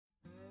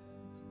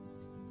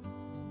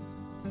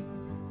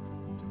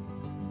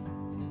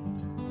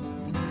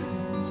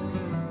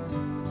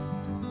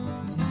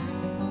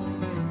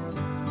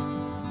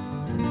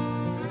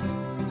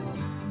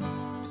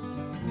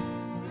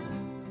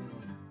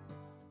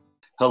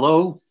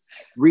Hello,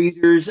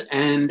 readers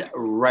and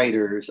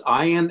writers.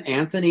 I am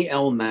Anthony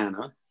L.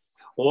 Manna,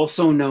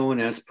 also known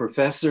as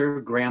Professor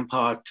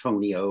Grandpa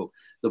Tonio,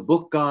 the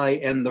book guy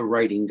and the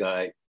writing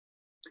guy.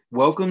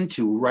 Welcome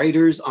to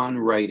Writers on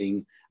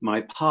Writing,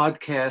 my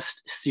podcast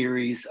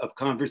series of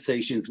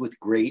conversations with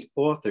great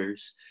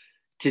authors.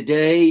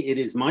 Today, it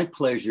is my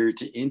pleasure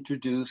to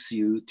introduce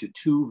you to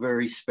two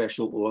very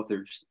special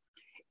authors.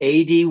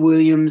 A.D.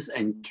 Williams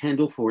and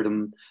Kendall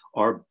Fordham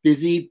are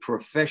busy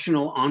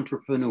professional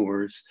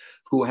entrepreneurs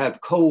who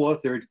have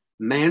co-authored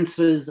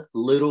Mansa's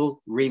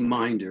Little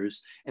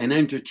Reminders, an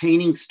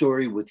entertaining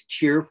story with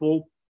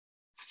cheerful,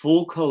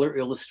 full-color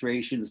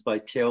illustrations by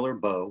Taylor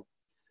Bow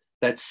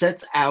that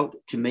sets out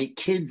to make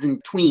kids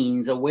and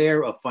tweens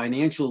aware of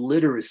financial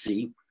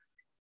literacy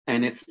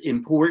and its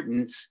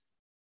importance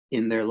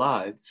in their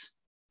lives.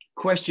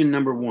 Question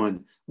number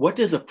one, what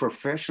does a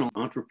professional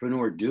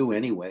entrepreneur do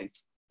anyway?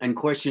 And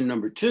question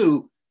number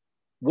two,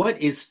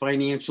 what is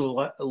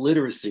financial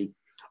literacy?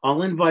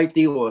 I'll invite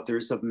the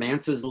authors of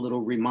Mansa's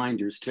Little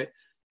Reminders to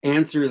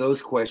answer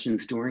those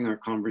questions during our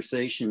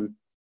conversation.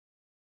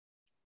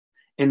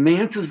 In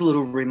Mansa's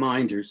Little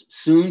Reminders,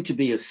 soon to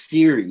be a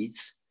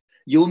series,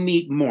 you'll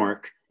meet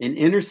Mark, an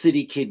inner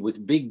city kid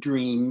with big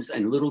dreams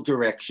and little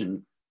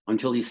direction,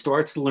 until he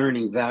starts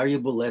learning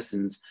valuable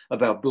lessons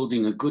about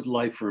building a good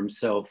life for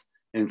himself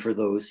and for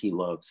those he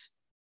loves.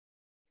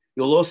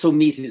 You'll also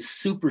meet his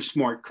super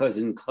smart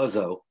cousin,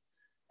 Cuzzo,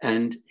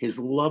 and his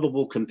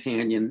lovable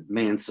companion,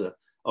 Mansa,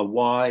 a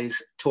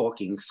wise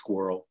talking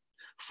squirrel.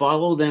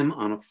 Follow them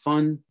on a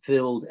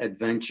fun-filled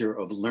adventure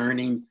of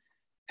learning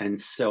and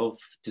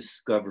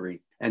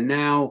self-discovery. And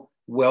now,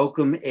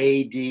 welcome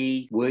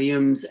A.D.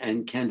 Williams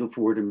and Kendall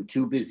Fordham,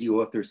 two busy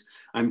authors.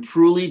 I'm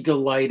truly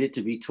delighted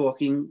to be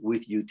talking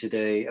with you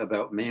today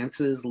about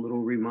Mansa's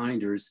Little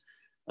Reminders,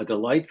 a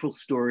delightful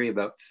story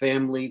about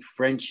family,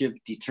 friendship,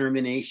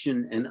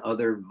 determination, and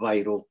other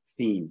vital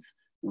themes.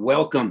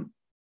 Welcome.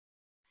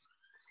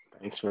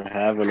 Thanks for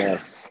having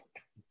us.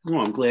 Oh,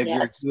 I'm glad you're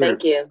here.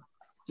 Thank you.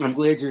 I'm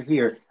glad you're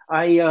here.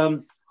 Why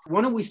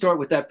don't we start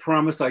with that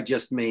promise I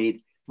just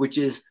made, which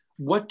is,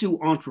 what do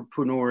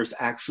entrepreneurs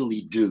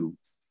actually do?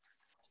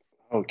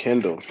 Oh,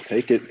 Kendall,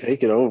 take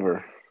it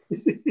over.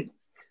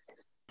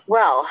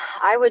 Well,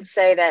 I would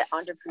say that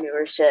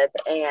entrepreneurship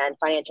and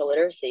financial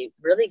literacy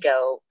really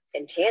go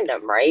in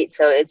tandem, right?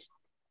 So it's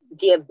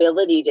the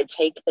ability to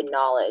take the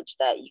knowledge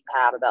that you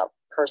have about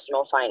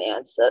personal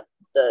finance,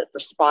 the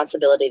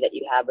responsibility that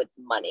you have with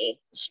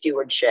money,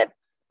 stewardship,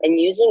 and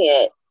using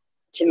it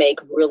to make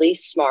really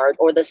smart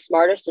or the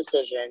smartest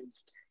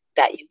decisions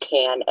that you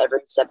can every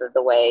step of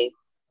the way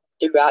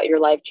throughout your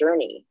life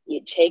journey.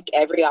 You take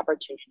every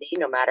opportunity,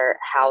 no matter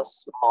how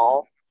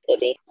small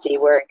it is, see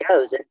where it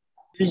goes, and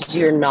use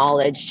your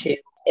knowledge to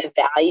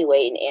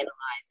evaluate and analyze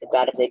if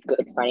that is a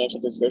good financial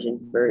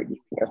decision for you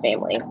and your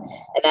family.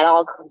 And that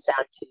all comes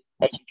down to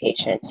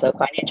education. So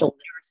financial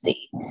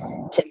literacy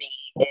to me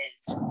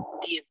is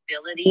the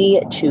ability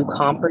to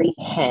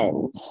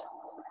comprehend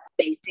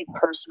basic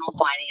personal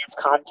finance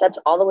concepts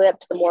all the way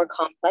up to the more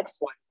complex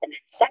ones. And then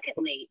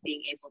secondly,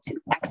 being able to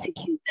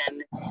execute them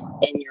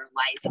in your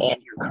life and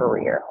your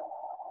career.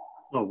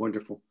 Oh,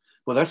 wonderful.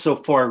 Well, that's so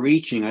far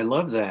reaching. I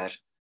love that.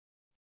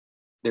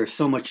 There's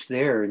so much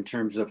there in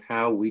terms of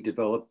how we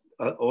develop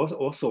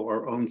also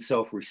our own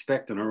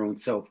self-respect and our own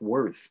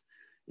self-worth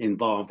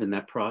involved in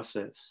that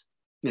process.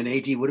 And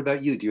AG, what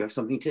about you? Do you have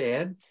something to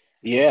add?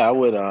 Yeah, I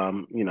would,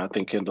 I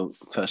think Kendall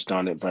touched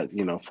on it, but,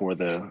 for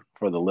the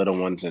little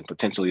ones and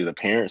potentially the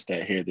parents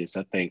that hear this,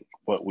 I think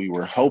what we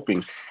were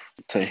hoping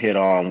to hit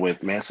on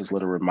with Mansa's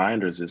Little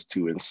Reminders is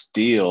to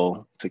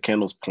instill, to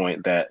Kendall's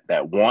point,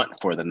 that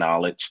want for the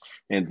knowledge,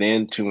 and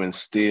then to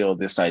instill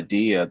this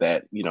idea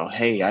that,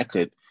 hey, I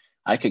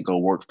could go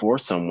work for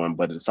someone,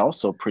 but it's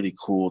also pretty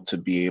cool to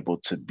be able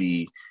to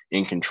be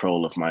in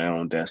control of my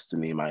own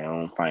destiny, my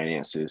own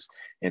finances,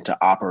 and to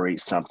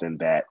operate something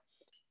that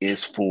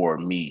is for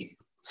me.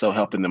 So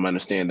helping them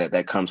understand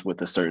that comes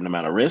with a certain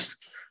amount of risk,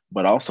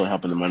 but also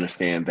helping them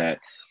understand that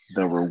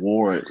the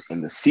reward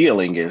and the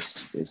ceiling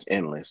is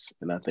endless.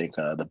 And I think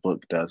the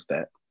book does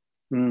that.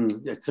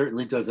 It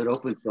certainly does. It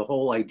opens the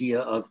whole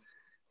idea of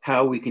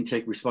how we can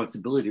take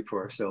responsibility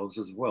for ourselves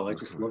as well. I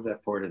just love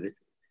that part of it.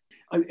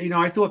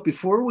 I thought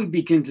before we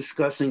begin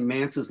discussing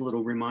Mansa's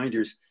Little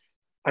Reminders,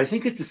 I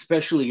think it's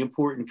especially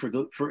important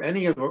for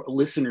any of our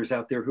listeners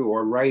out there who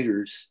are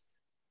writers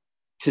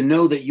to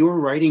know that your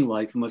writing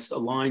life must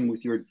align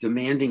with your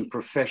demanding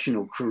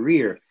professional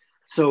career.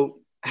 So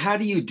how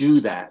do you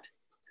do that?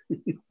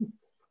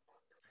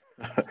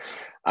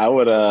 I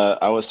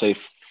would say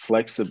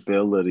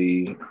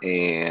flexibility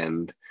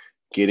and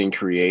getting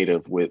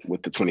creative with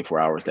the 24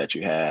 hours that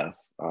you have.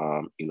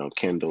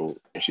 Kendall,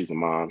 she's a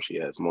mom. She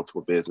has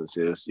multiple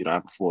businesses. I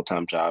have a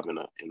full-time job and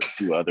a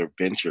few other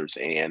ventures.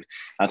 And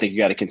I think you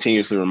got to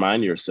continuously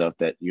remind yourself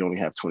that you only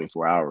have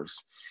 24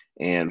 hours.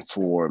 And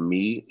for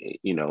me,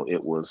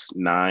 it was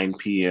 9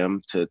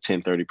 p.m. to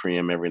 10:30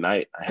 p.m. every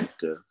night. I had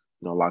to,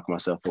 lock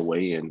myself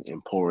away and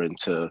pour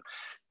into,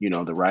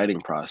 the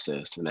writing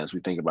process. And as we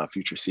think about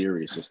future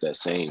series, it's that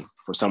same.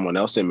 For someone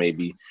else, it may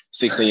be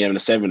 6 a.m. to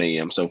 7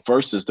 a.m. So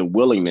first is the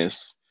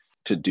willingness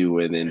to do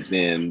it, and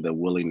then the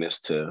willingness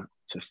to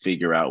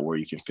figure out where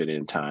you can fit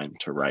in time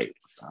to write.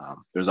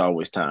 There's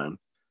always time.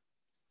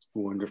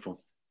 Wonderful.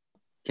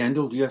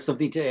 Kendall, do you have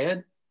something to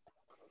add?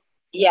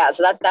 Yeah,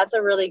 so that's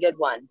a really good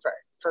one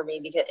for me,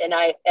 because, and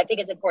I think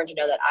it's important to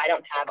know that I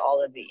don't have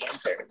all of the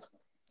answers.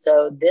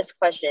 So this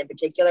question in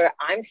particular,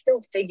 I'm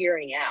still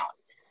figuring out.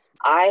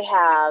 I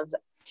have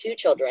 2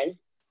 children.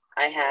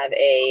 I have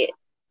a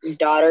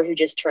daughter who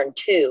just turned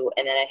 2,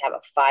 and then I have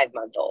a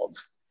 5-month-old.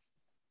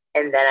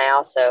 And then I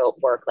also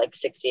work like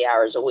 60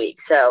 hours a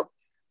week. So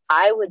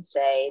I would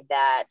say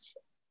that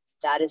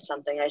is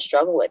something I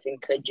struggle with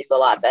and could do a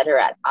lot better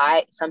at.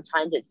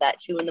 Sometimes it's at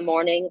 2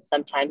 a.m,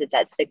 sometimes it's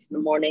at 6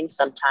 a.m,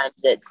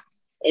 sometimes it's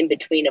in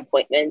between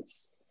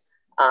appointments.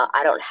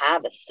 I don't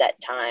have a set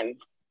time.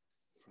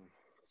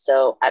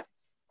 So I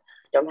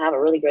don't have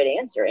a really great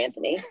answer,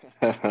 Anthony.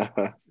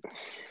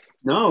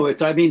 No,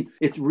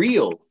 it's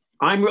real.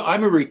 I'm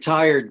a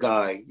retired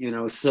guy,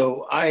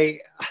 so I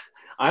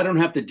don't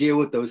have to deal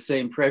with those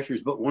same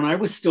pressures. But when I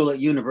was still at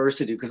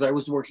university, because I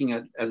was working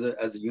as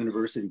a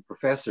university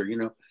professor,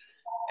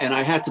 and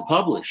I had to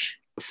publish.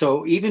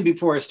 So even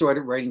before I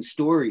started writing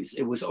stories,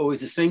 it was always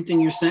the same thing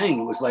you're saying.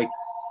 It was like,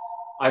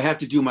 I have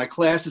to do my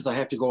classes, I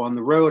have to go on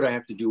the road, I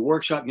have to do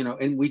workshop,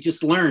 and we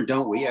just learn,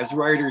 don't we? As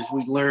writers,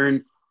 we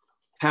learn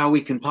how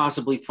we can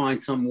possibly find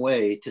some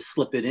way to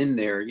slip it in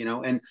there,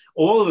 and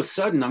all of a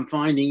sudden I'm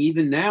finding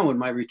even now in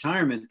my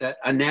retirement that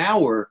an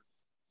hour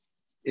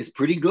is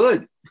pretty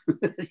good.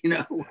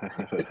 Even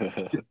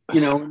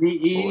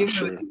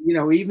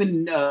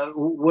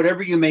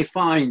whatever you may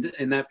find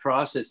in that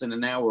process in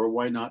an hour,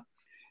 why not?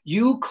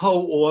 You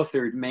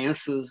co-authored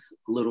Mansa's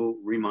Little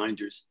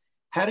Reminders.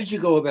 How did you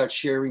go about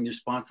sharing the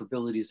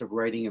responsibilities of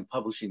writing and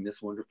publishing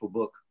this wonderful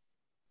book?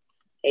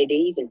 AD,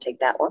 you can take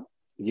that one.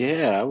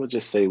 Yeah, I would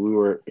just say we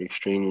were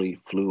extremely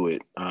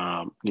fluid.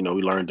 We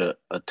learned a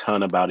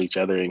ton about each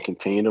other and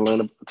continue to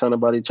learn a ton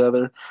about each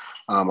other.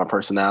 Our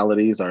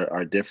personalities,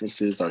 our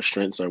differences, our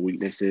strengths, our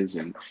weaknesses,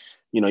 and,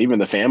 even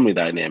the family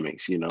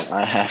dynamics.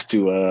 I have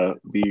to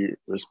be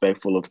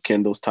respectful of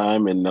Kendall's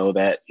time and know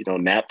that,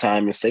 nap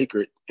time is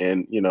sacred.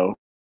 And,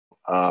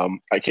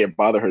 I can't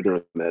bother her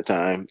during that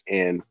time.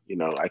 And,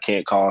 I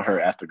can't call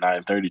her after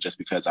 9:30 just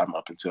because I'm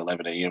up until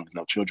 11 a.m. with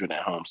no children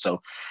at home.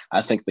 So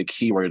I think the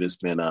key word has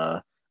been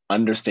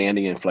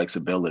understanding and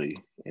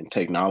flexibility. And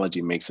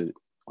technology makes it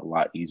a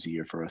lot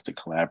easier for us to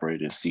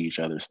collaborate and see each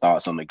other's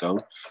thoughts on the go.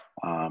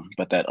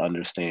 But that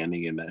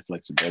understanding and that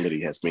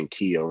flexibility has been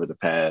key over the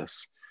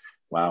past,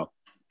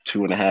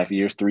 2.5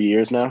 years, 3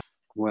 years now.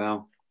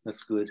 Wow,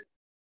 that's good.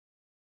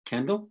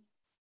 Kendall?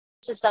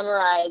 To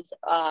summarize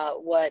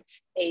what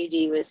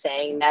AD was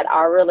saying, that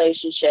our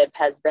relationship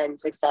has been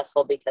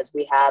successful because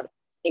we have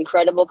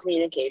incredible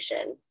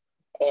communication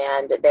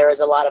and there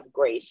is a lot of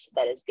grace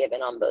that is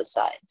given on both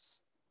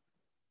sides.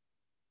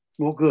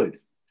 Well, good.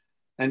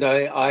 And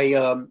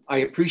I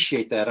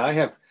appreciate that. I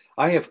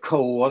have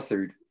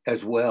co-authored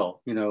as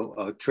well,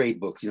 trade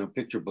books,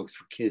 picture books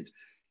for kids.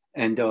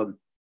 And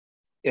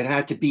it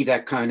had to be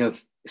that kind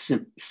of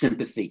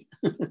sympathy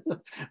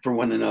for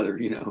one another,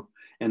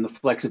 and the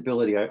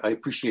flexibility. I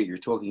appreciate your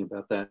talking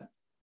about that.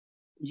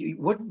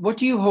 What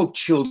do you hope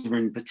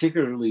children,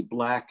 particularly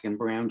Black and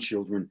brown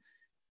children,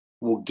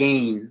 will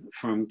gain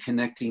from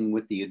connecting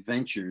with the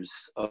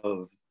adventures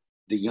of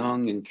the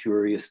young and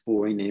curious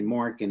boy named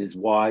Mark and his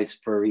wise,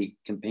 furry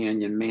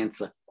companion,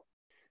 Mansa?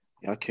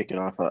 I'll kick it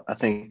off. I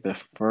think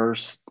the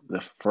first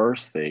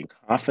thing,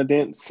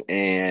 confidence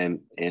and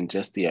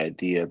just the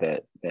idea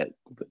that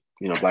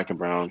Black and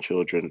brown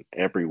children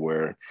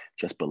everywhere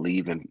just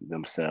believe in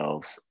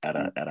themselves at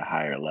a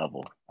higher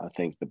level. I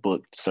think the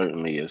book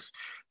certainly is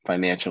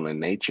financial in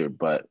nature,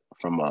 but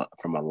from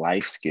a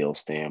life skill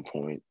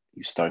standpoint,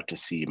 you start to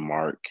see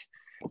Mark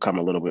become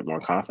a little bit more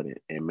confident,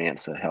 and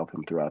Mansa help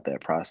him throughout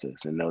that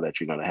process, and know that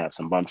you're going to have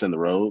some bumps in the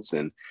roads,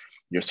 and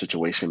your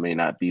situation may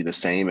not be the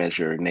same as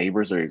your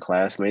neighbors or your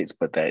classmates,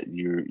 but that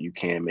you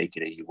can make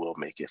it and you will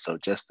make it. So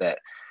just that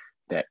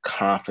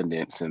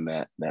confidence and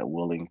that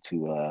willing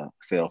to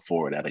fail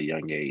forward at a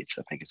young age,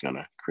 I think is going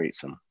to create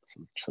some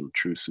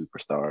true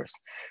superstars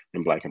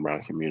in Black and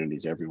brown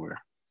communities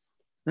everywhere.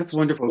 That's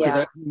wonderful,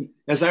 because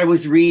as I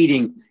was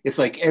reading, it's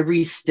like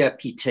every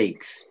step he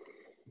takes,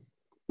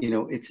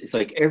 it's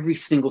like every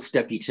single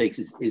step he takes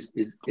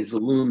is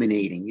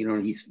illuminating.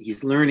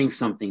 He's learning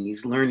something.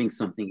 He's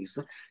and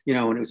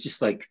it's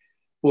just like,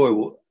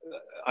 boy,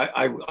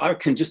 I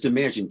can just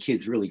imagine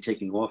kids really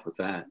taking off with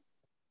that.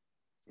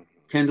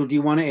 Kendall, do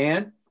you want to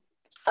add?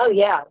 Oh,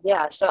 yeah.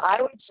 So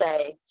I would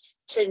say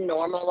to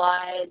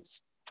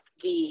normalize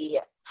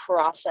the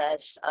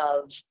process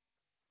of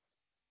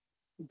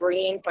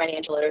bringing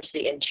financial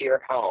literacy into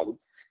your home.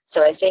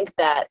 So I think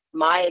that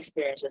my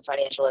experience with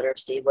financial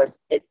literacy was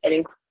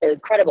an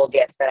incredible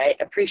gift that I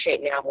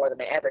appreciate now more than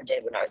I ever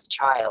did when I was a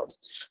child.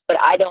 But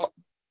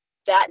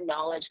that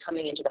knowledge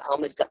coming into the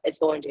home is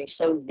going to be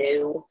so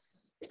new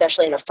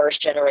especially in a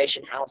first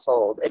generation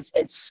household.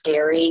 It's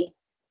scary.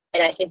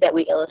 And I think that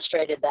we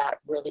illustrated that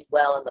really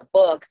well in the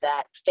book,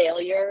 that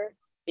failure,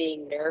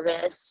 being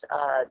nervous,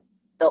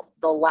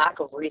 the lack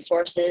of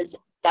resources,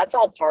 that's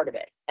all part of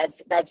it.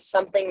 That's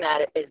something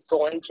that is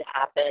going to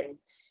happen.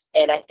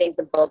 And I think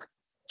the book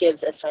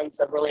gives a sense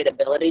of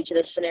relatability to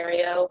this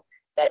scenario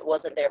that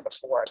wasn't there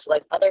before. So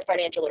like other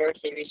financial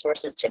literacy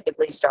resources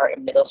typically start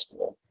in middle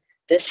school.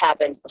 This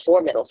happens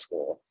before middle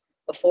school,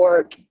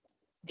 before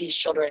these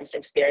children's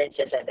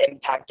experiences have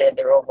impacted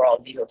their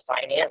overall view of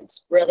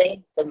finance,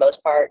 really, for the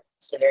most part.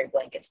 It's a very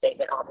blanket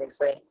statement,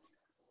 obviously.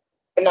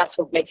 And that's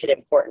what makes it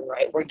important,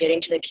 right? We're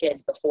getting to the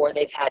kids before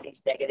they've had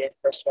these negative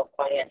personal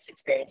finance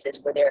experiences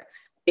where they're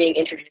being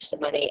introduced to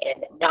money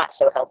in not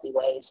so healthy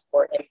ways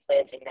or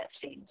implanting that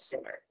seed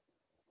sooner.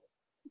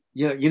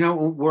 Yeah, you know,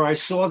 where I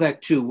saw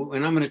that too,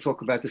 and I'm going to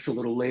talk about this a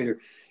little later,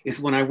 is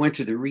when I went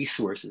to the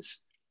resources,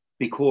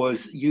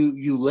 because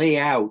you lay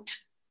out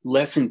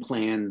lesson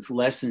plans,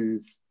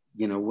 lessons,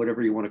 you know,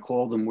 whatever you want to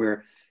call them,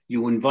 where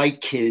you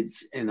invite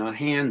kids in a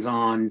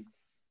hands-on,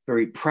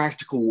 very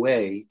practical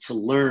way to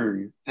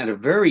learn at a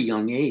very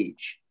young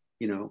age,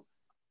 you know.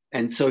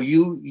 And so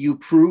you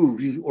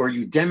prove or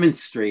you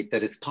demonstrate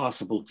that it's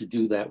possible to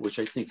do that, which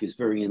I think is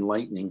very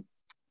enlightening.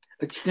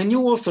 Can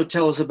you also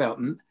tell us about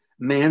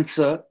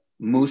Mansa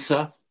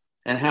Musa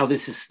and how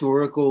this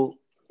historical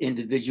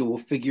individual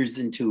figures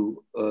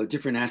into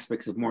different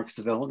aspects of Mark's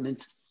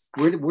development?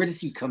 Where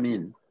does he come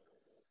in?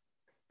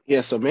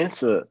 Yeah, so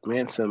Mansa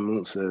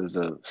Musa is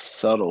a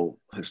subtle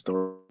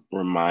historical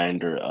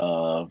reminder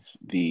of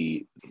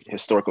the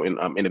historical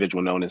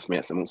individual known as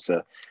Mansa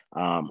Musa,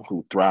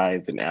 who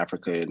thrived in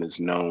Africa and is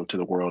known to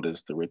the world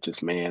as the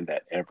richest man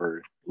that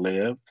ever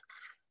lived.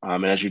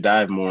 And as you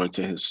dive more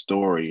into his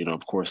story, you know,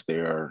 of course,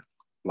 there are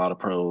a lot of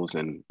pros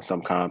and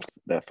some cons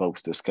that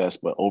folks discuss,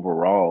 but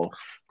overall,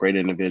 great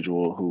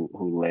individual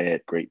who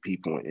led great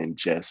people and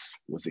just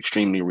was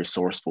extremely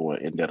resourceful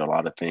and did a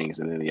lot of things.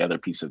 And then the other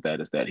piece of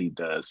that is that he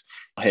does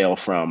hail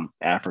from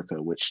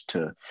Africa, which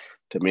to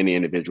many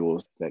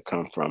individuals that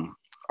come from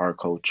our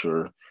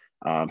culture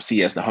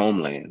see as the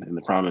homeland and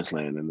the promised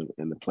land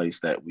and the place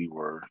that we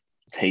were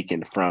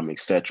taken from,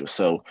 etc.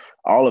 So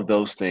all of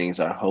those things,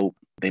 I hope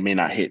they may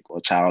not hit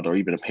a child or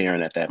even a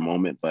parent at that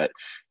moment, but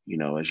you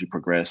know, as you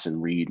progress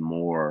and read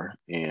more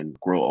and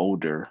grow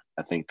older,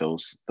 I think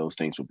those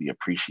things will be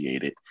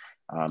appreciated.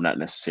 Not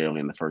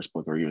necessarily in the first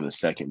book or even the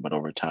second, but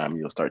over time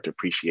you'll start to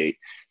appreciate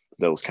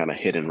those kind of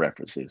hidden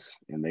references,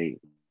 and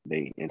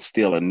they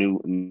instill a new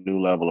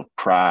level of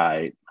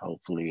pride,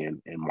 hopefully,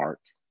 in Mark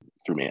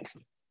through Mansa.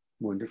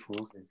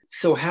 Wonderful.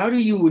 So how do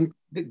you,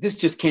 this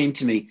just came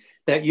to me,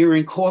 that you're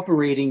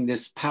incorporating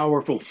this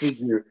powerful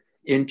figure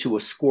into a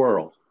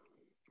squirrel.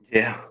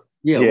 Yeah.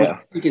 Yeah. Which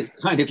I think is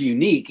kind of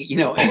unique, you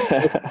know. And so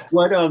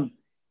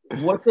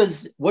what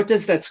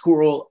does that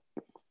squirrel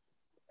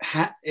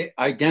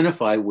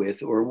identify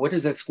with, or what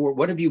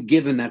have you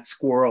given that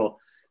squirrel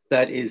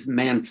that is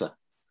Mansa?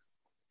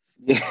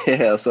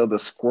 Yeah, so the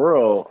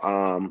squirrel,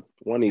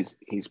 one,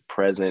 he's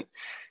present.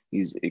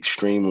 He's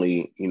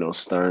extremely, you know,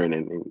 stern,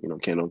 and you know,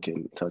 Kendall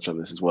can touch on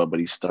this as well, but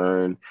he's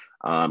stern.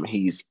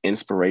 He's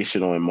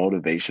inspirational and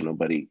motivational,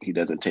 but he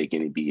doesn't take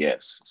any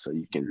BS. So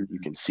you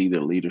can see the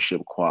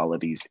leadership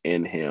qualities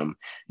in him.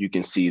 You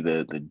can see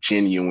the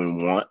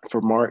genuine want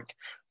for Mark,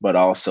 but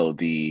also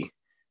the,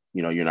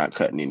 you know, you're not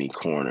cutting any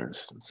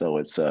corners. So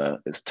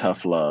it's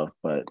tough love,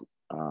 but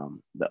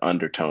the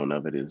undertone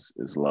of it is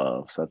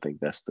love. So I think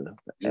that's the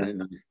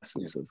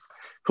essence of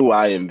who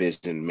I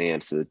envisioned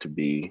Mansa to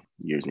be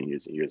years and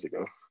years and years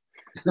ago.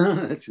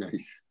 That's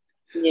nice.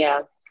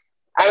 Yeah.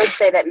 I would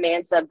say that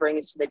Mansa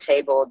brings to the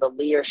table the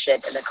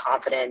leadership and the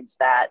confidence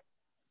that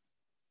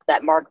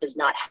Mark does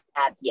not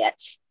have yet.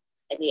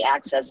 And he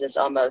acts as this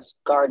almost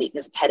guardian,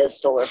 this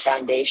pedestal or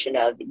foundation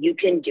of, you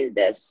can do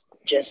this,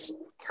 just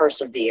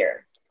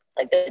persevere.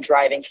 Like the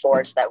driving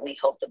force that we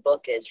hope the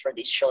book is for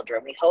these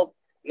children. We hope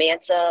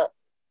Mansa,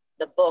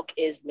 the book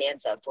is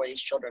Mansa for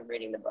these children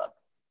reading the book.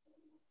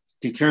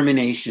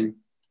 Determination.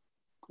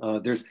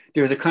 There's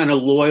a kind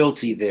of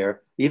loyalty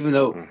there, even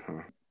though,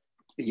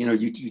 you know,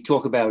 you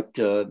talk about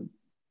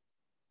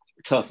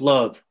tough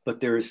love,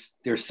 but there's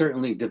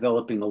certainly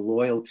developing a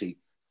loyalty,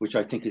 which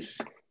I think is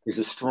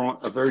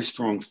a very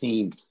strong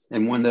theme,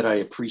 and one that I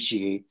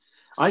appreciate.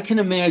 I can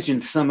imagine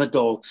some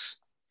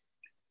adults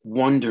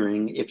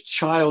wondering if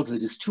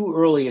childhood is too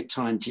early a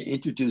time to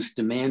introduce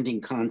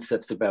demanding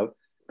concepts about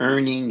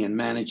earning and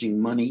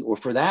managing money, or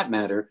for that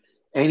matter,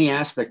 any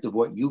aspect of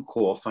what you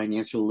call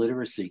financial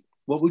literacy.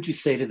 What would you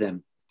say to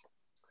them?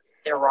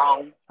 They're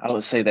wrong. I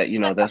would say that, you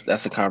know,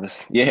 that's a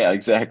conversation. Yeah,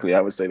 exactly.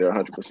 I would say they're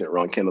 100%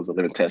 wrong. Kendall's a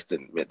living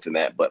testament to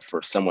that. But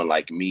for someone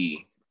like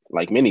me,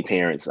 like many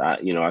parents, I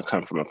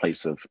come from a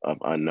place of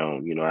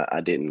unknown. You know,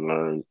 I didn't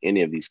learn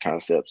any of these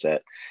concepts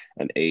at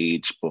an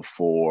age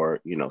before,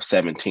 you know,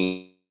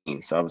 17.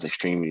 So I was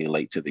extremely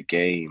late to the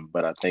game.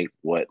 But I think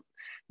what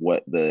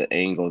the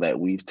angle that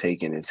we've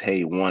taken is,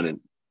 hey, one,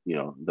 you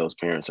know, those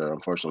parents are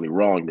unfortunately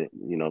wrong, that,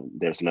 you know,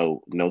 there's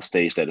no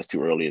stage that is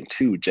too early, and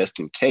two, just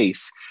in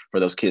case for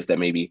those kids that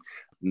maybe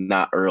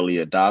not early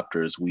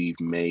adopters, we've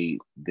made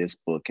this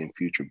book and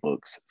future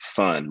books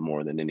fun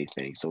more than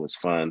anything. So it's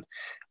fun.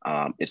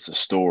 It's a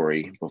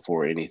story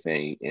before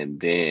anything, and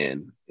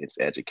then it's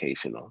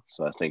educational.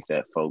 So I think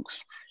that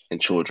folks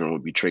and children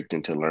would be tricked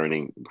into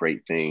learning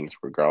great things,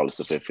 regardless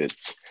of if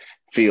it's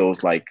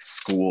feels like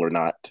school or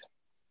not.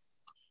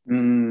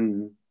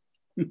 Mm.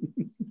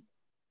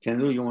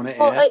 Kendall, you want to add?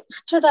 Well,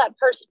 to that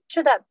person,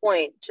 to that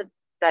point, to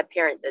that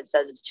parent that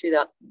says it's too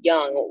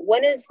young,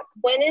 when is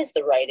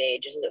the right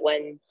age? Is it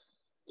when,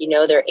 you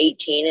know, they're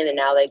 18 and then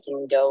now they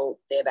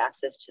have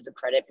access to the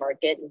credit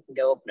market and can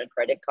go open a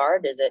credit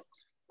card? Is it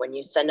when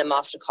you send them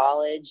off to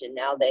college and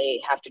now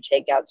they have to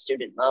take out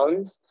student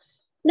loans?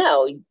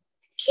 No,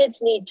 kids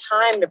need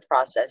time to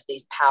process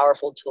these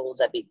powerful tools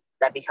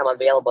that become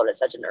available at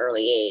such an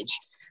early age.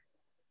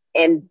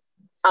 And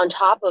on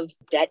top of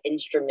debt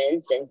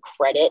instruments and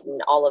credit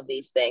and all of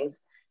these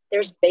things,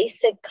 there's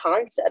basic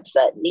concepts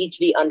that need to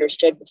be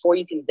understood before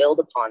you can build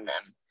upon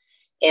them.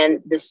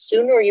 And the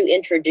sooner you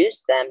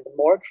introduce them, the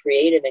more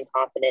creative and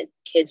confident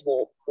kids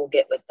will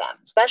get with them,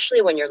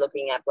 especially when you're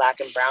looking at Black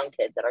and brown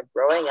kids that are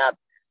growing up,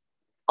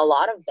 a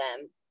lot of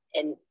them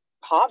in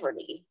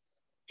poverty.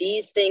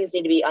 These things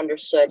need to be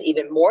understood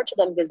even more to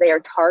them because they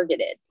are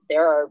targeted.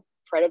 There are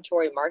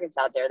predatory markets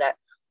out there that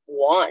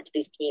want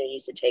these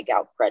communities to take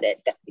out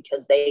credit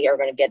because they are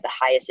going to get the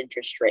highest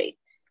interest rate.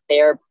 They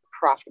are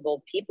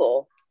profitable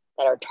people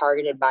that are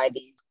targeted by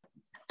these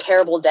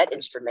terrible debt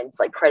instruments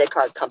like credit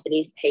card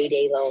companies,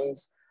 payday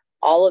loans,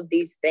 all of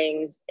these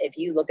things. If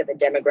you look at the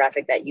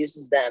demographic that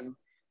uses them,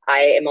 I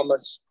am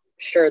almost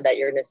sure that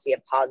you're going to see a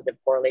positive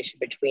correlation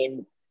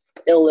between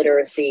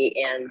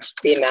illiteracy and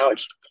the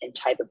amount and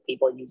type of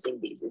people using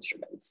these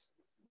instruments.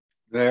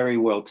 Very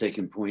well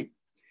taken point.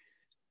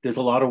 There's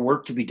a lot of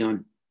work to be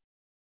done.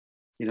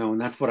 You know,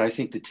 and that's what I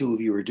think the two of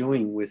you are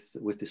doing with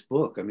this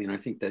book. I mean, I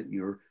think that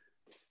you're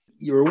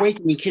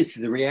awakening kids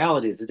to the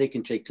reality that they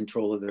can take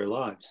control of their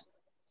lives,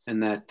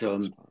 and that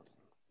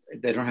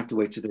they don't have to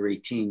wait till they're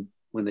 18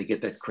 when they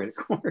get that credit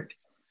card.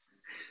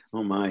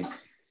 Oh my!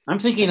 I'm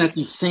thinking that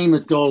these same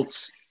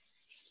adults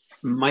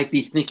might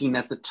be thinking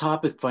that the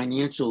topic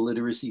financial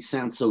literacy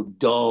sounds so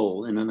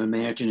dull and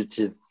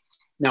unimaginative.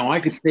 Now, I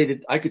could say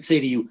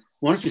to you,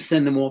 why don't you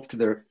send them off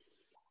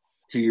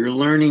to your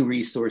learning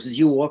resources?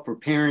 You offer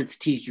parents,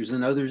 teachers,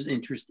 and others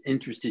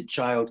interested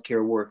child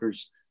care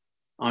workers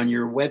on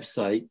your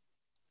website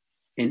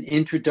an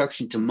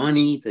introduction to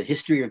money, the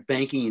history of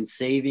banking and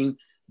saving,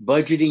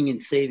 budgeting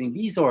and saving.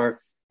 These are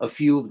a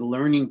few of the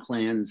learning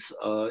plans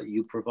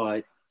you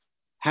provide.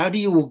 How do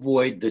you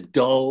avoid the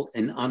dull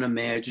and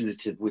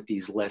unimaginative with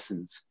these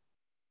lessons?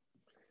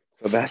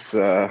 So that's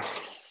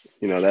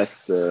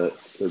that's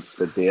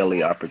the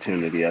daily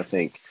opportunity. I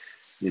think,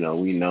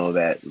 we know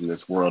that in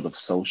this world of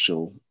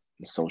social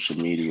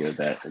media,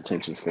 that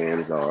attention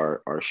spans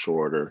are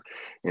shorter,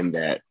 and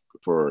that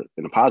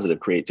in a positive,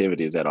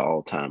 creativity is at an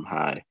all-time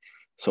high.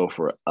 So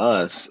for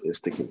us, it's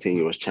the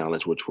continuous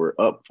challenge, which we're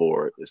up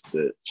for, is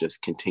to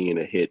just continue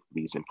to hit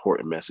these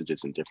important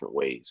messages in different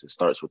ways. It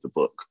starts with the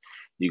book.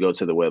 You go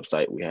to the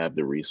website, we have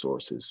the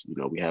resources.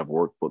 We have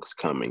workbooks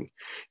coming.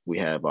 We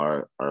have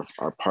our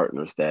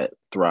partners that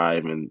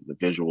thrive in the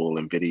visual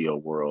and video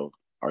world,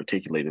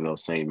 articulating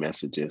those same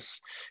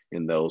messages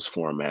in those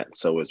formats.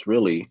 So it's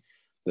really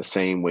the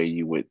same way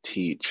you would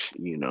teach,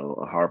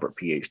 a Harvard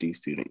PhD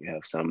student. You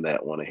have some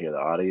that want to hear the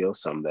audio,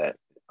 some that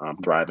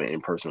thrive in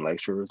in-person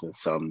lectures, and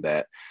some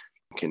that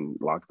can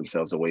lock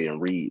themselves away and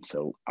read.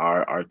 So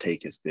our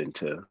take has been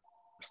to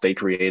stay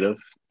creative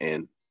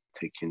and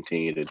to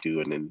continue to do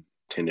it in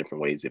 10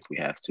 different ways if we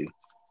have to.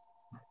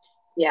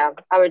 Yeah,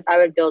 I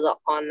would build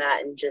on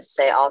that and just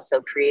say also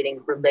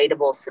creating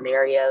relatable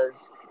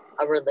scenarios,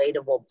 a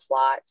relatable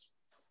plot,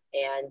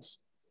 and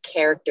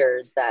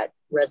characters that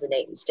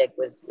resonate and stick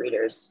with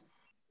readers.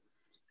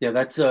 Yeah,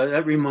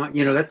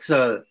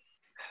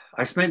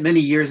 I spent many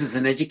years as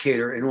an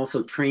educator and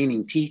also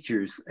training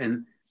teachers,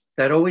 and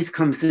that always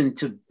comes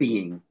into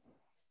being.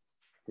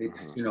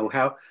 It's,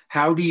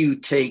 how do you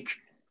take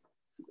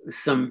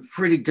some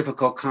pretty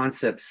difficult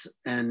concepts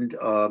and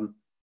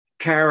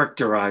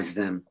characterize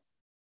them,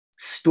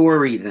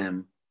 story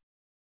them,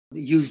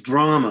 use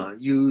drama,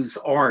 use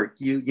art,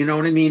 you know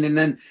what I mean? And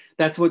then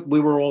that's what we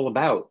were all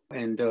about.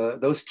 And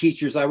those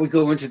teachers, I would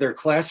go into their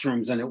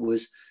classrooms, and it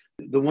was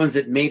the ones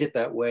that made it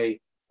that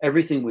way.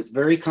 Everything was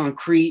very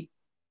concrete.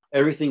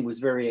 Everything was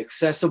very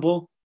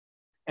accessible.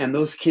 And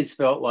those kids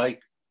felt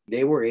like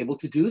they were able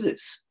to do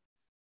this.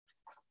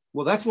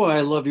 Well, that's why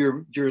I love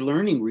your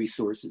learning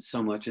resources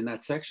so much in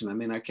that section. I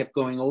mean, I kept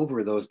going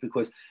over those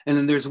and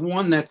then there's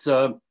one that's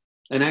an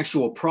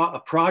actual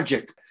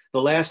project.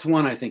 The last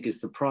one, I think,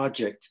 is the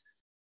project,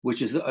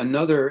 which is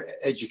another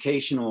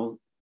educational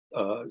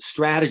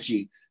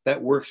strategy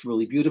that works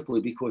really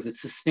beautifully because it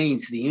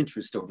sustains the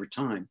interest over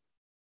time.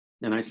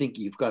 And I think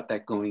you've got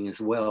that going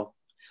as well.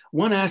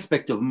 One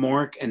aspect of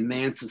Mark and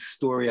Mance's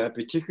story I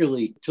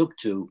particularly took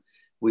to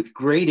with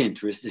great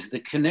interest is the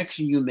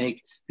connection you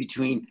make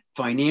between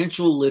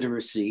financial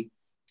literacy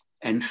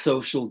and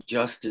social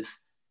justice.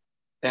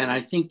 And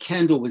I think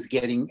Kendall was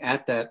getting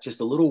at that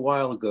just a little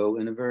while ago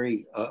in a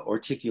very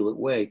articulate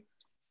way.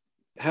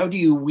 How do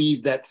you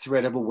weave that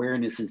thread of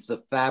awareness into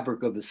the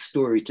fabric of the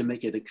story to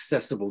make it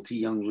accessible to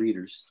young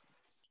readers?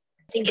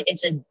 I think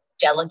it's a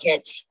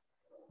delicate,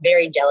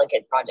 very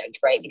delicate project,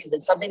 right? Because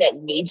it's something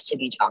that needs to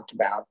be talked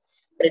about,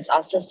 but it's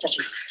also such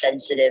a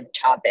sensitive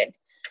topic.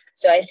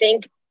 So I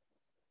think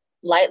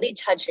lightly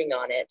touching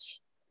on it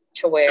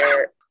to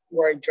where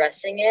we're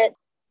addressing it,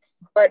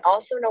 but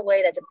also in a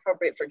way that's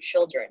appropriate for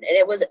children. And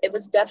it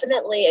was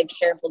definitely a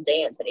careful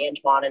dance that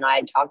Antoine and I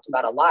had talked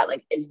about a lot.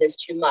 Like, is this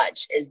too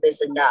much? Is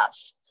this enough?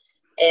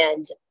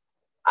 And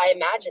I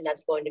imagine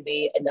that's going to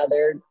be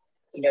another,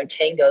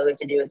 tango we have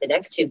to do with the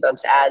next two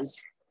books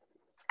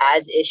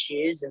as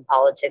issues and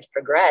politics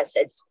progress.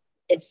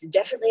 It's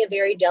definitely a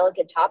very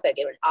delicate topic.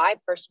 And I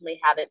personally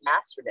haven't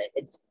mastered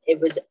it. It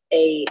was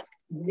a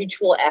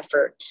mutual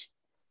effort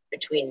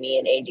between me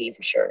and AD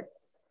for sure.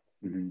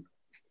 Mm-hmm.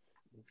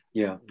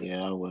 Yeah.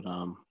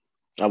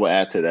 I would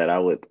add to that.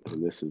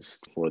 And this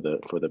is for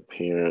the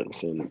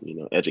parents and,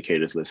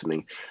 educators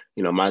listening,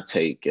 my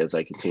take as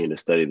I continue to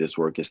study this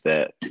work is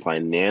that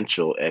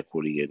financial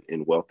equity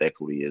and wealth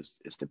equity is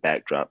the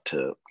backdrop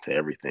to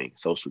everything.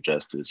 Social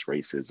justice,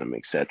 racism,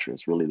 et cetera.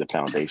 It's really the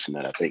foundation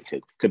that I think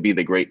could be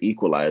the great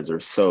equalizer.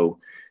 So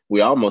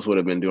we almost would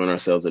have been doing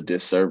ourselves a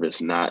disservice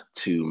not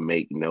to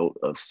make note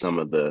of some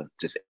of the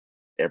just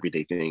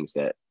everyday things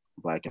that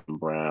Black and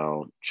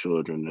brown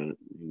children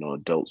and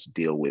adults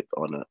deal with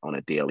on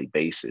a daily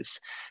basis.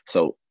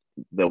 So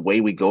the way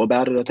we go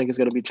about it, I think, is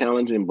going to be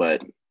challenging,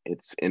 but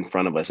it's in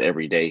front of us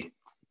every day,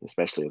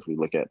 especially as we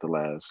look at the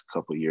last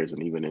couple of years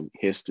and even in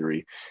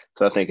history.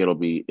 So I think it'll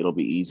be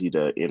easy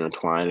to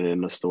intertwine it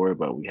in the story,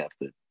 but we have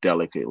to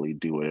delicately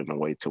do it in a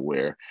way to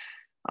where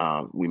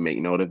we make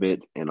note of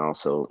it and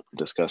also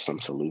discuss some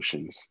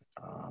solutions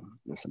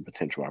and some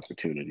potential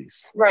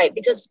opportunities. Right,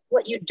 because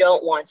what you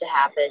don't want to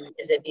happen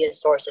is it be a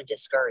source of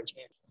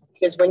discouragement.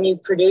 Because when you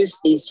produce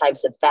these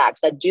types of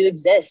facts that do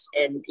exist,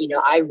 and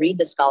I read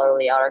the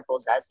scholarly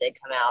articles as they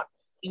come out,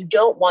 you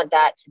don't want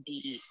that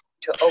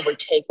to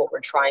overtake what we're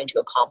trying to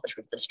accomplish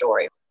with the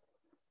story.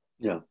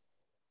 Yeah,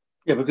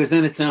 because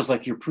then it sounds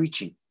like you're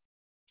preaching.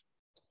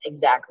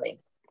 Exactly.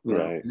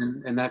 Right.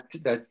 And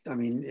that I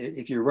mean,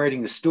 if you're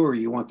writing a story,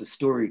 you want the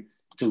story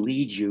to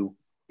lead you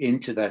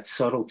into that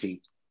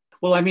subtlety.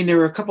 Well, I mean, there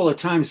are a couple of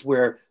times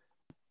where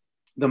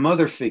the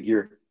mother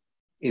figure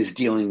is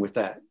dealing with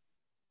that,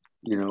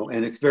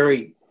 and it's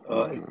very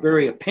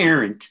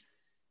apparent,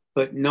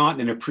 but not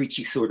in a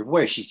preachy sort of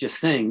way. She's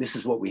just saying, this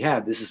is what we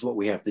have. This is what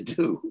we have to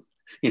do,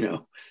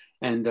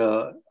 And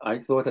I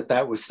thought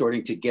that was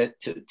starting to get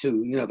to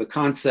the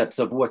concepts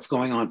of what's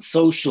going on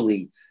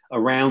socially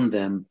around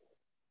them.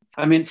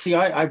 I mean, see,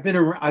 I've been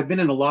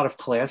in a lot of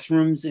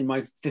classrooms in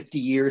my 50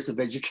 years of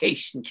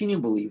education. Can you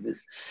believe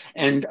this?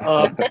 And,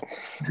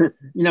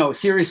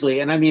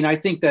 seriously. And I mean, I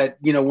think that,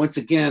 once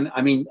again,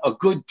 I mean, a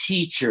good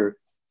teacher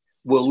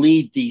will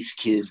lead these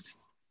kids.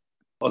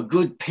 A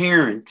good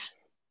parent,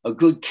 a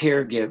good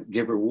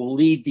caregiver will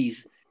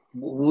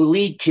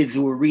lead kids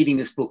who are reading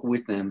this book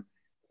with them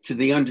to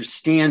the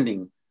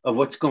understanding of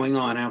what's going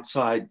on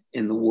outside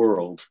in the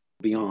world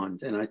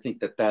beyond. And I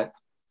think that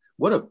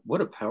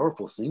what a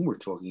powerful thing we're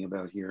talking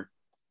about here.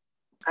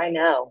 I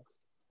know.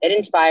 It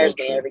inspires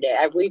me every day.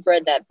 We've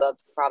read that book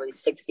probably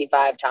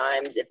 65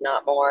 times, if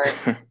not more.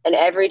 And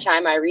every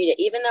time I read it,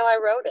 even though I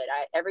wrote it,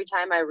 every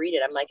time I read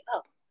it, I'm like,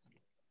 oh,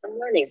 I'm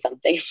learning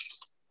something.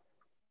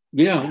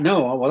 Yeah,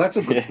 no, well, that's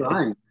a good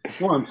sign.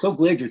 Well, I'm so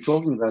glad you're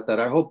talking about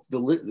that. I hope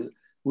the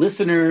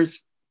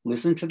listeners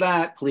listen to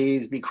that,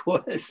 please,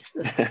 because,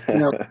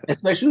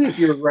 especially if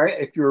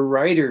you're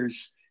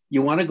writers,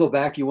 you want to go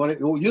back,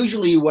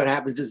 usually what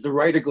happens is the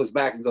writer goes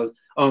back and goes,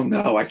 oh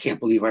no, I can't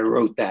believe I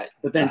wrote that.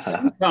 But then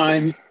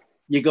sometimes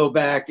you go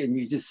back and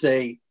you just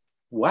say,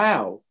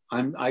 wow,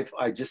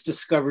 I just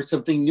discovered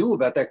something new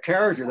about that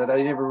character that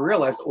I never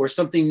realized, or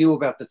something new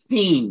about the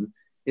theme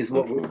is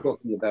what we're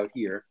talking about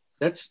here.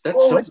 That's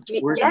well,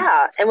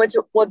 and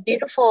what's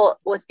beautiful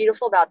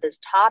about this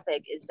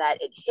topic is that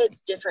it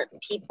hits different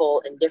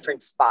people in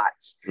different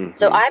spots. Mm-hmm.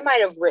 So I might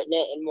have written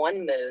it in one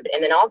mood,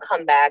 and then I'll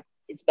come back.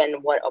 It's been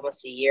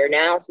almost a year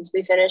now since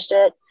we finished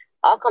it.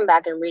 I'll come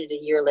back and read it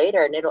a year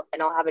later,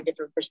 and I'll have a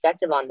different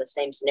perspective on the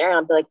same scenario.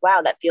 I'll be like,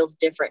 wow, that feels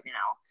different now.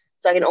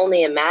 So I can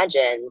only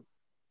imagine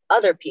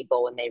other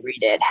people when they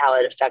read it, how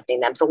it's affecting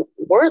them. So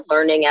we're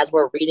learning as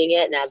we're reading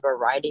it and as we're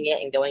writing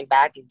it and going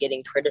back and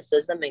getting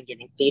criticism and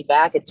getting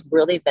feedback. It's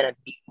really been a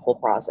beautiful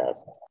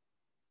process.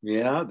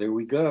 Yeah, there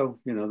we go.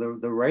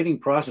 The writing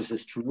process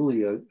is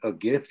truly a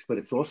gift, but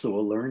it's also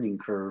a learning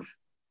curve.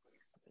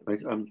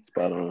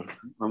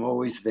 I'm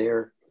always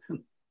there.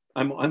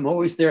 I'm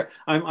always there.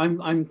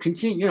 I'm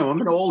continuing. I'm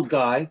an old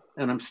guy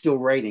and I'm still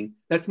writing.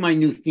 That's my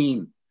new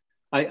theme.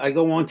 I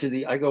go on to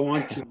the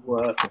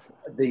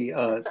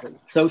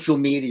social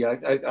media.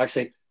 I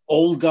say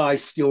old guy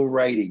still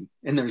writing,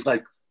 and there's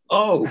like,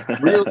 oh,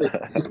 really?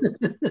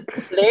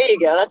 There you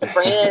go. That's a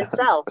brand in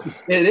itself.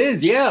 It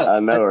is, yeah. I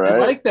know, right? I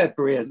like that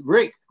brand.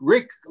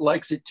 Rick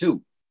likes it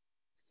too.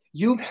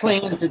 You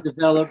plan to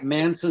develop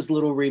Mansa's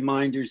Little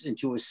Reminders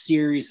into a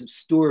series of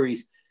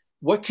stories.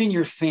 What can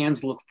your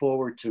fans look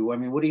forward to? I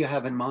mean, what do you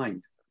have in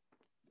mind?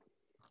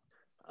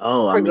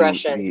 Oh, I mean,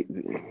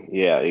 Progression.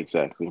 yeah,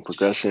 exactly.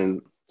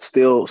 Progression,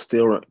 still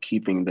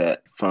keeping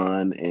that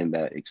fun and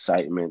that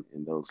excitement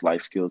and those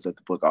life skills that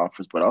the book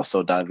offers, but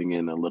also diving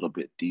in a little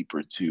bit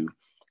deeper to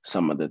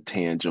some of the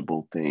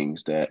tangible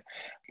things that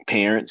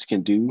parents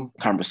can do,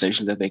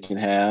 conversations that they can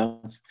have,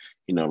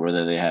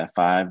 whether they have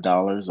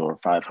 $5 or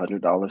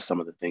 $500, some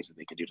of the things that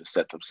they can do to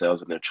set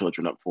themselves and their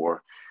children up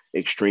for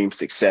extreme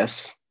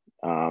success,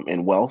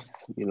 and wealth,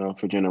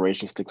 for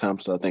generations to come.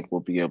 So I think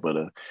we'll be able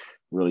to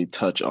really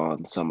touch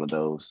on some of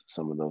those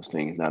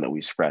things now that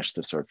we scratched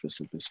the surface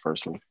of this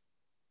first one.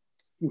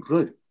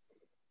 Good.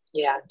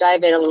 Yeah,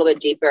 dive in a little bit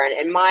deeper.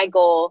 And my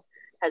goal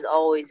has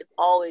always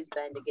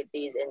been to get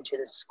these into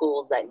the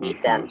schools that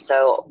need them.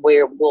 So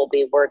we'll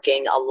be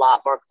working a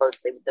lot more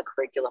closely with the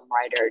curriculum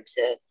writer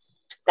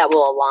that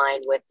will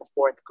align with the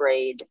fourth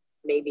grade,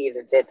 maybe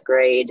even fifth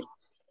grade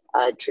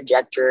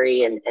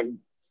trajectory and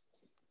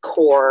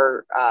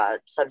core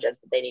subjects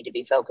that they need to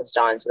be focused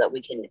on, so that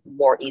we can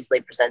more easily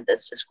present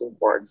this to school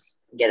boards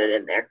and get it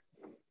in there.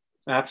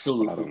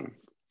 Absolutely.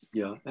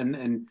 Yeah.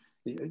 And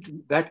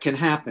that can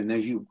happen,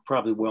 as you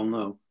probably well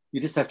know. You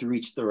just have to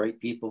reach the right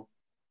people.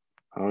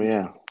 Oh,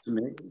 yeah.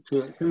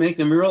 To make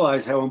them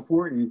realize how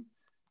important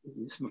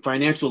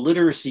financial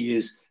literacy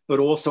is, but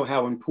also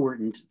how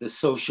important the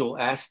social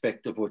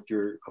aspect of what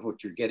you're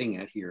getting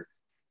at here,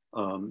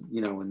 and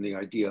the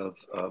idea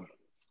of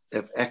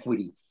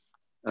equity.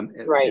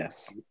 Right.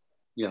 Yes.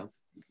 Yeah.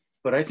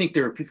 But I think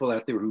there are people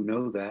out there who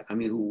know that. I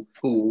mean, who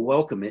will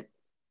welcome it.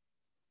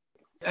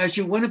 As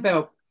you went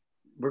about,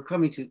 we're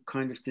coming to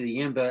kind of to the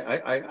end, but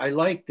I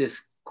like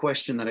this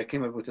question that I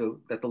came up with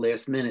at the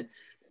last minute.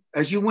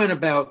 As you went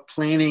about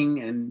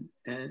planning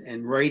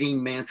and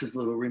writing Mansa's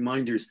Little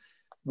Reminders,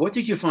 what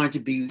did you find to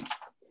be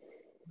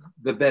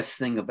the best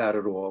thing about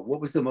it all?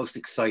 What was the most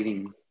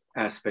exciting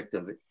aspect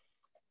of it?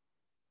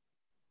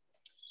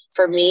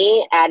 For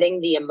me,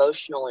 adding the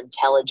emotional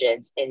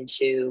intelligence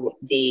into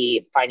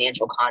the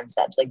financial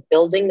concepts, like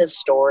building the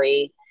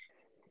story,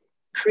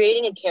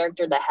 creating a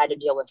character that had to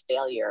deal with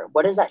failure.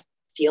 What does that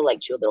feel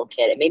like to a little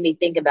kid? It made me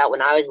think about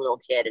when I was a little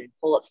kid and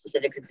pull up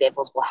specific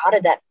examples. Well, how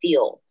did that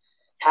feel?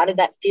 How did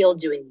that feel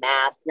doing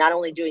math? Not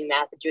only doing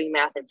math, but doing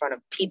math in front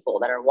of people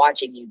that are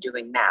watching you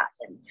doing math.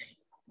 And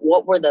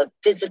what were the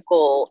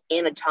physical,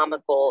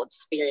 anatomical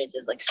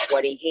experiences, like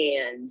sweaty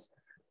hands,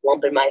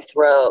 lump in my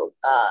throat,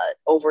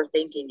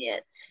 overthinking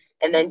it,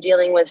 and then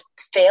dealing with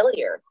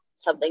failure,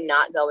 something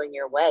not going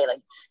your way,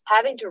 like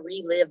having to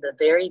relive the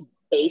very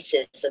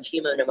basis of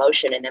human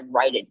emotion and then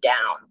write it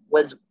down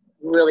was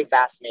really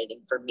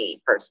fascinating for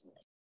me personally.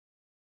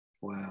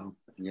 Wow.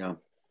 Yeah.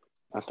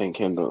 I think,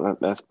 Kendall,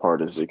 that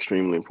part is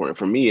extremely important.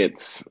 For me,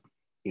 it's,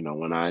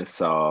 when I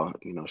saw,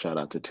 shout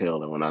out to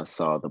Taylor, when I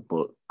saw the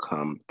book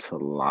come to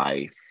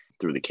life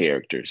through the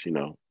characters,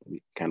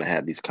 we kind of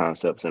had these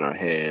concepts in our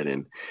head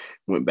and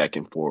went back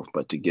and forth,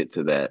 but to get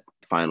to that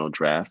final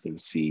draft and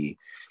see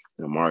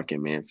Mark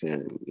and Mansa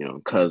and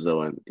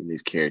Cuzzo and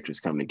these characters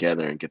come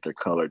together and get their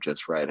color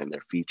just right and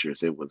their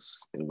features, it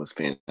was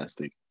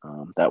fantastic.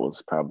 That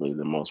was probably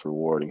the most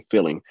rewarding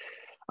feeling.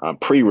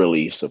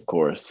 Pre-release, of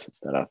course,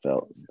 that I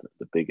felt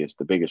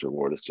the biggest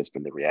reward has just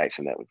been the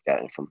reaction that we've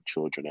gotten from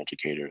children,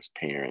 educators,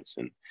 parents,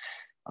 and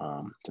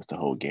just the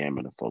whole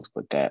gamut of folks.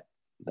 But that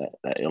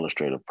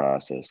illustrative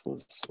process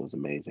was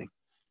amazing.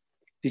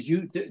 Did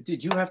you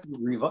have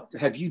to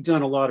have you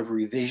done a lot of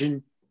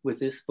revision with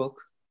this book?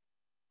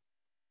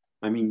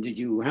 I mean,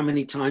 how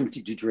many times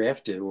did you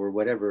draft it or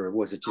whatever? Or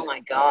was it just? Oh my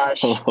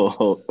gosh.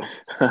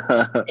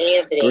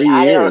 Anthony, 3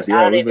 years.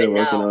 I don't we've been even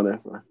working know. on it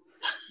for.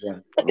 Yeah.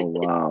 Oh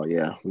wow.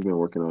 Yeah. We've been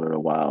working on it a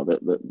while.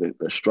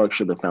 The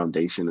structure, the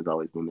foundation has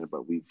always been there,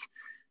 but we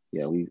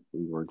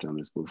worked on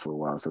this book for a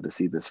while. So to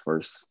see this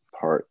first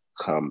part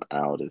come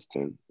out has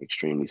been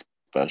extremely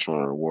special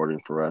and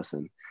rewarding for us.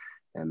 And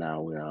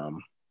now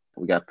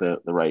we got the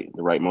right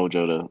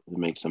mojo to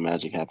make some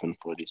magic happen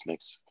for these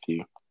next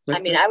few. I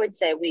mean, I would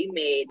say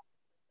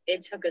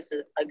it took us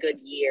a good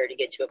year to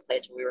get to a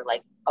place where we were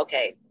like,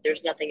 okay,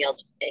 there's nothing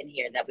else in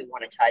here that we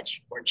want to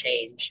touch or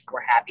change.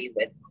 We're happy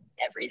with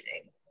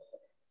everything.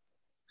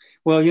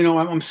 Well,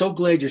 I'm so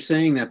glad you're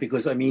saying that,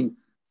 because I mean,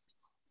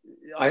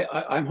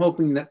 I'm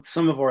hoping that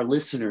some of our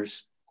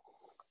listeners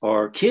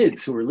are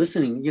kids who are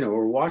listening,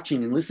 or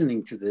watching and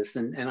listening to this.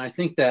 And I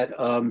think that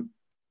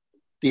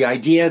the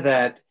idea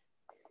that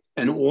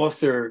an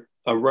author,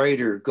 a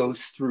writer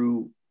goes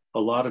through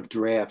a lot of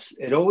drafts,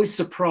 it always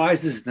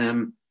surprises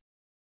them.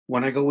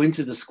 When I go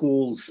into the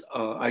schools,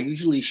 I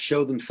usually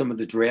show them some of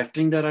the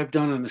drafting that I've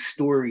done on a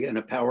story and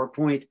a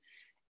PowerPoint.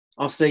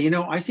 I'll say,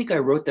 I think I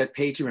wrote that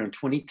page around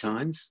 20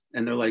 times.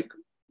 And they're like,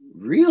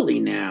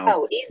 really now?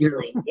 Oh,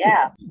 easily.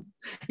 Yeah.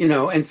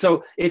 And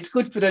so it's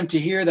good for them to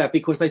hear that,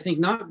 because I think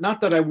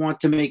not that I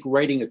want to make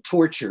writing a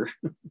torture,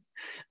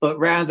 but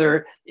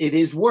rather it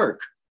is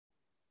work.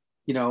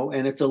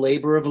 and it's a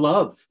labor of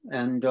love,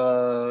 and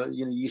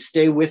you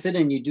stay with it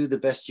and you do the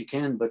best you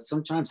can, but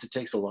sometimes it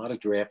takes a lot of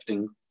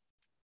drafting.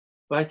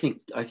 But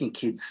I think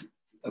kids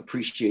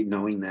appreciate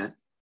knowing that.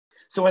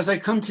 So as I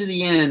come to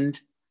the end,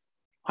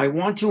 I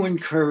want to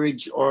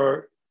encourage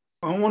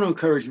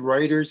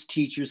writers,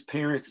 teachers,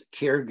 parents,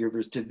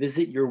 caregivers to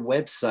visit your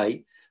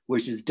website,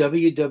 which is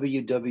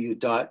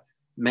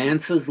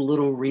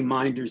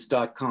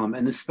www.mansaslittlereminders.com.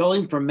 And the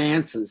spelling for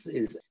Mansas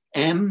is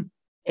MANSAS.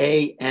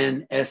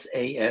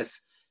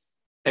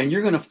 And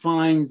you're going to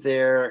find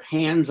their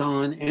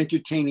hands-on,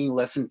 entertaining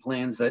lesson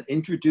plans that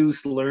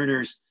introduce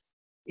learners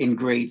in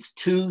grades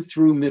 2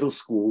 through middle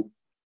school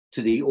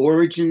to the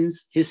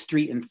origins,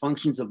 history, and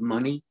functions of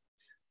money,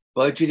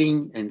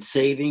 budgeting and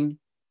saving,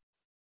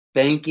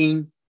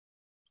 banking,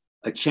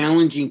 a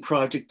challenging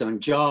project on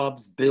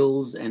jobs,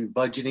 bills, and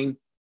budgeting,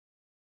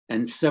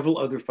 and several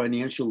other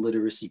financial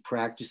literacy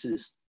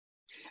practices.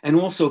 And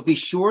also be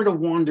sure to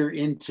wander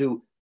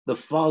into the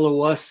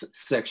Follow Us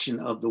section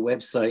of the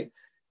website,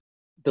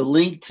 the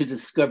link to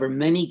discover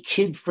many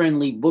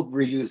kid-friendly book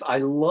reviews. I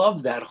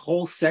love that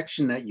whole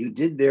section that you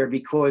did there,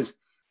 because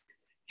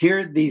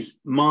here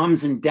these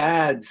moms and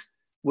dads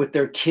with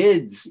their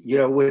kids,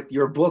 with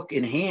your book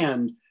in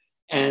hand.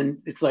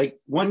 And it's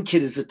like one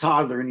kid is a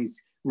toddler and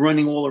he's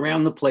running all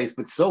around the place,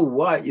 but so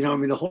what?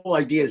 The whole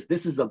idea is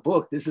this is a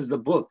book.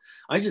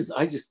 I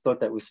just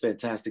thought that was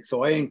fantastic.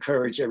 So I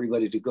encourage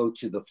everybody to go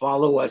to the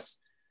Follow Us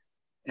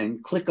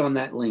and click on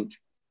that link.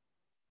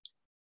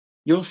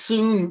 You'll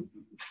soon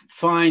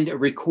find a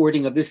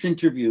recording of this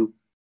interview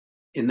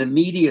in the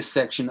media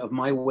section of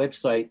my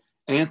website,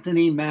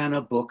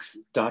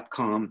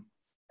 anthonymanabooks.com,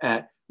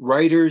 at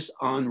Writers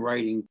on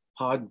Writing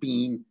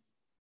Podbean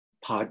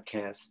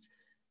podcast.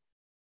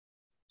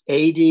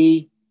 AD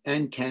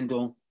and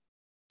Kendall,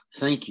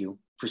 thank you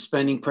for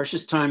spending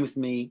precious time with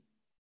me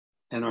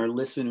and our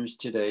listeners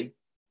today.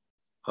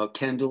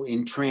 Kendall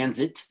in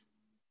transit.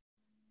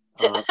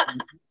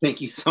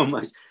 Thank you so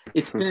much.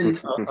 It's been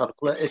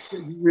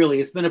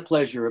it's been a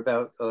pleasure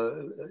about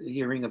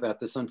hearing about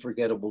this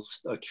unforgettable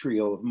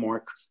trio of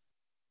Mark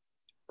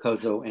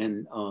Cuzzo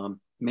and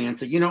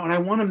Mansa. And I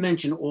want to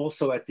mention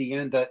also at the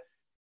end that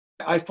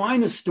I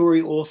find the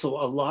story also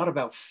a lot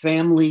about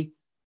family,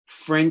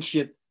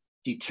 friendship,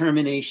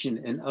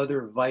 determination, and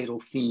other vital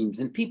themes.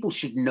 And people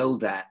should know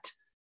that,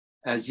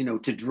 as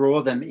to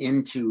draw them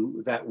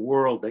into that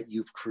world that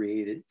you've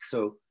created.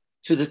 So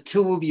to the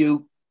two of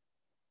you,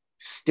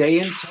 stay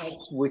in touch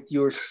with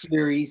your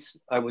series.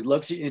 I would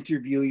love to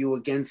interview you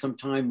again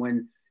sometime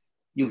when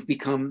you've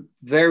become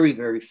very,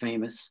 very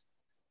famous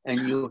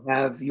and you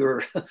have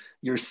your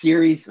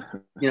series,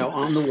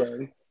 on the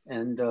way.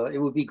 And it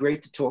would be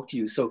great to talk to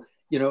you. So,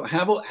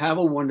 have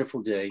a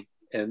wonderful day,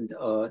 and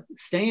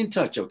stay in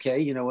touch,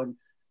 okay? And I'm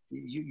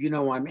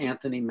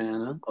Anthony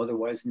Manna,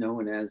 otherwise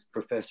known as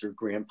Professor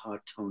Grandpa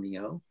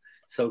Tonio.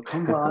 So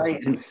come by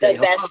and say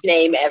the best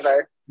name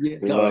ever. Yeah,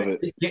 love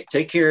it.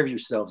 Take care of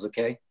yourselves,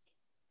 okay?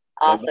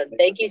 Awesome. Bye-bye.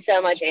 Thank you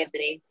so much,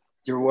 Anthony.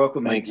 You're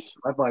welcome. Thanks.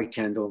 Bye-bye,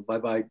 Kendall.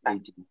 Bye-bye,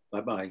 AD.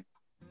 Bye-bye.